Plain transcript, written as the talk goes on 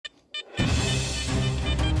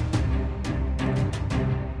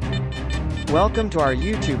Welcome to our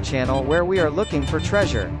YouTube channel where we are looking for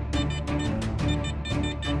treasure.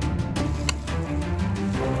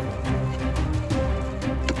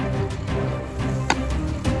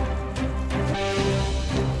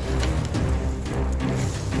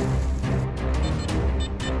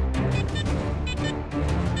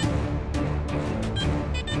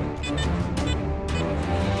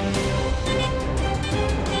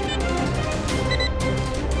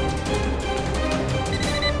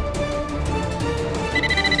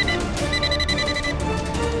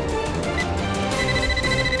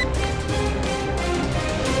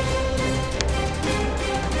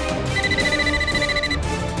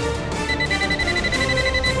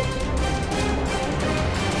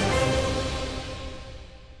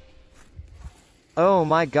 Oh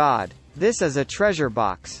my God! This is a treasure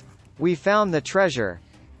box. We found the treasure.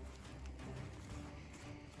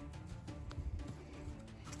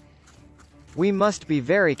 We must be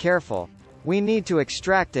very careful. We need to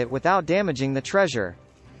extract it without damaging the treasure.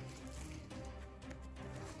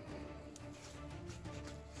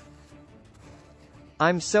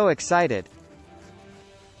 I'm so excited.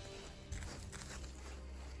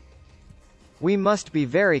 We must be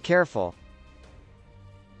very careful.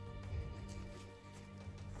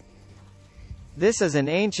 This is an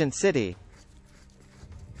ancient city.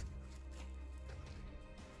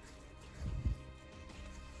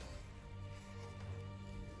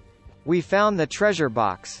 We found the treasure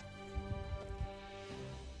box.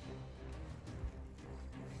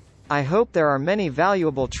 I hope there are many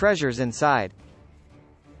valuable treasures inside.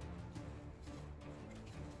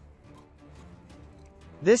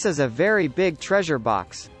 This is a very big treasure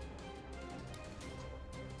box.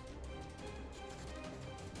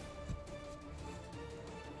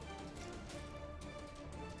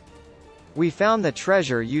 We found the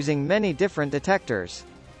treasure using many different detectors.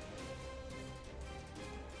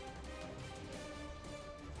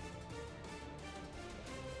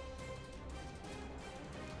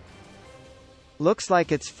 Looks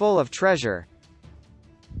like it's full of treasure.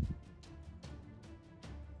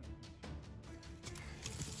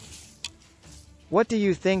 What do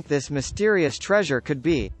you think this mysterious treasure could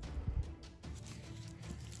be?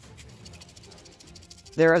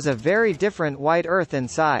 There is a very different white earth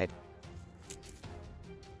inside.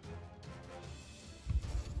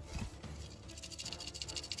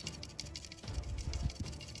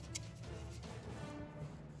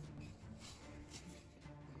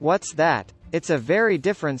 What's that? It's a very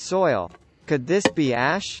different soil. Could this be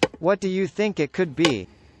ash? What do you think it could be?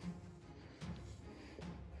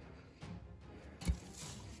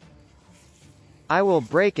 I will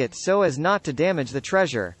break it so as not to damage the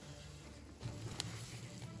treasure.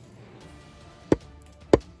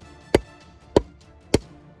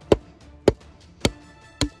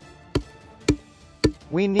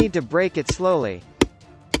 We need to break it slowly.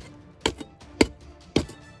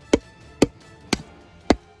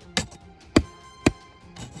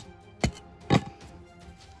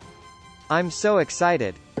 I'm so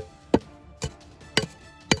excited.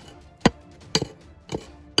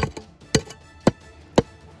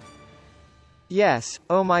 Yes,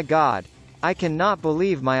 oh my God. I cannot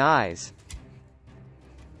believe my eyes.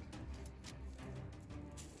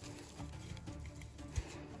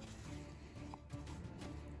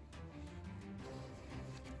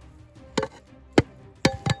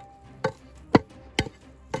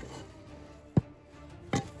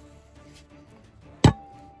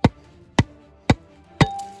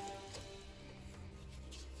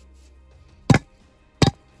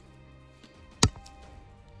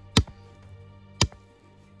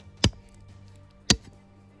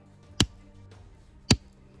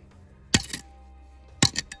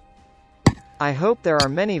 I hope there are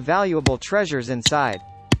many valuable treasures inside.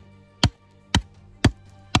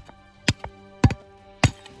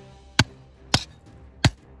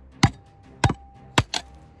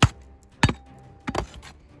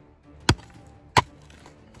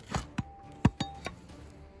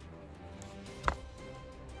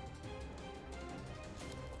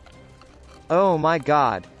 Oh my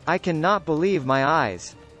God! I cannot believe my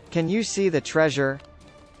eyes. Can you see the treasure?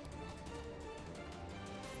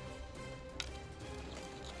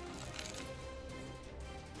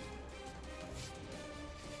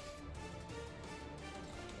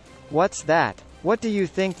 What's that? What do you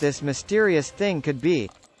think this mysterious thing could be?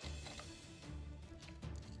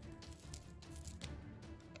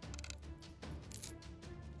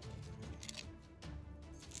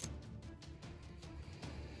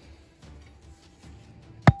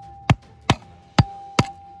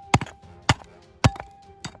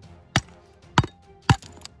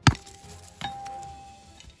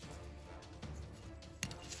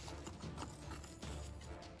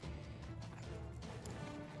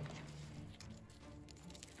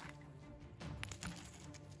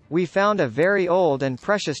 We found a very old and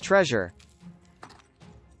precious treasure.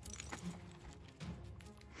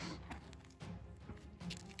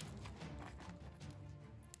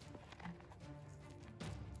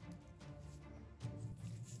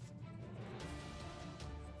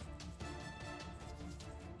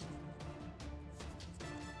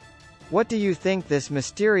 What do you think this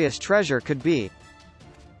mysterious treasure could be?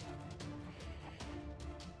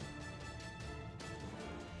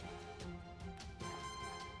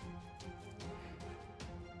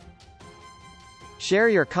 Share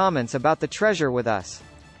your comments about the treasure with us.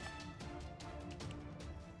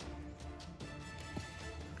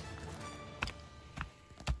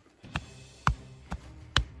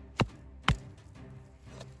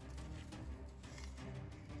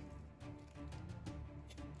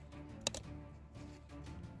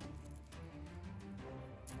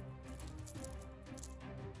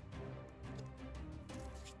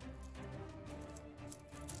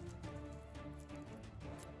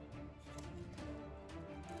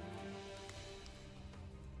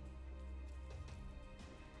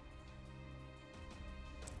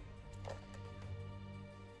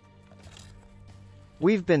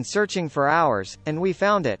 We've been searching for hours, and we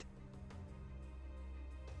found it.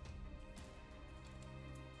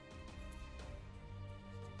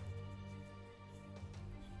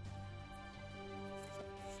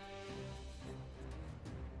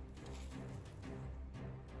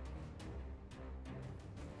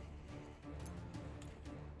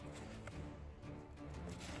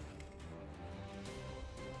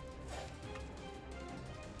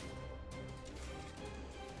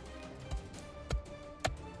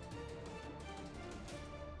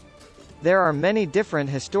 There are many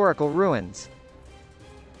different historical ruins.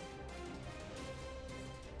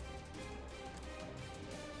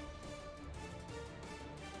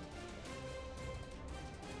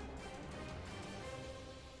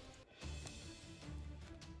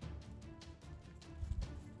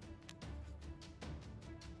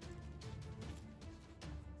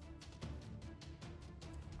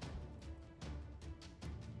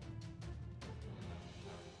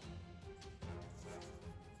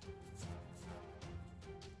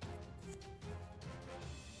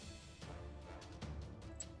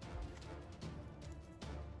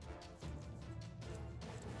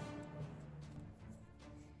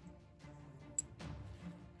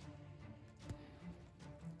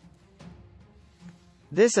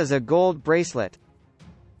 This is a gold bracelet.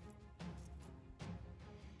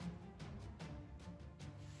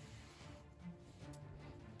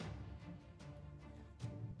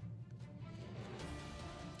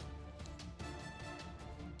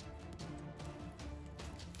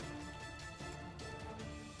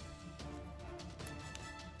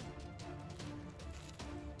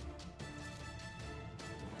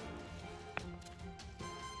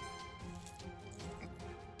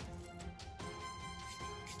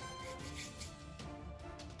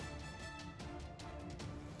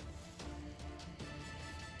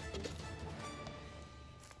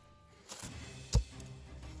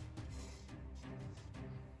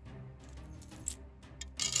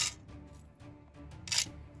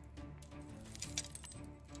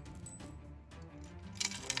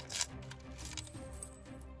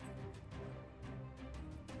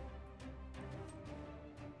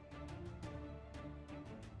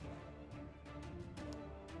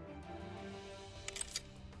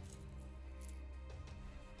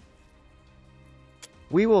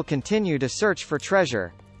 We will continue to search for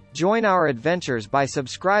treasure. Join our adventures by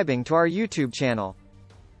subscribing to our YouTube channel.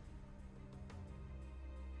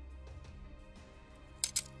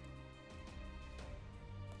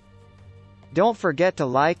 Don't forget to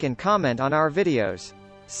like and comment on our videos.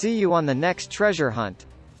 See you on the next treasure hunt.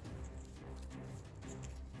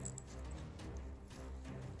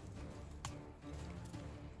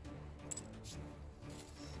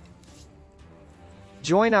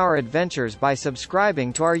 Join our adventures by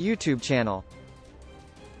subscribing to our YouTube channel.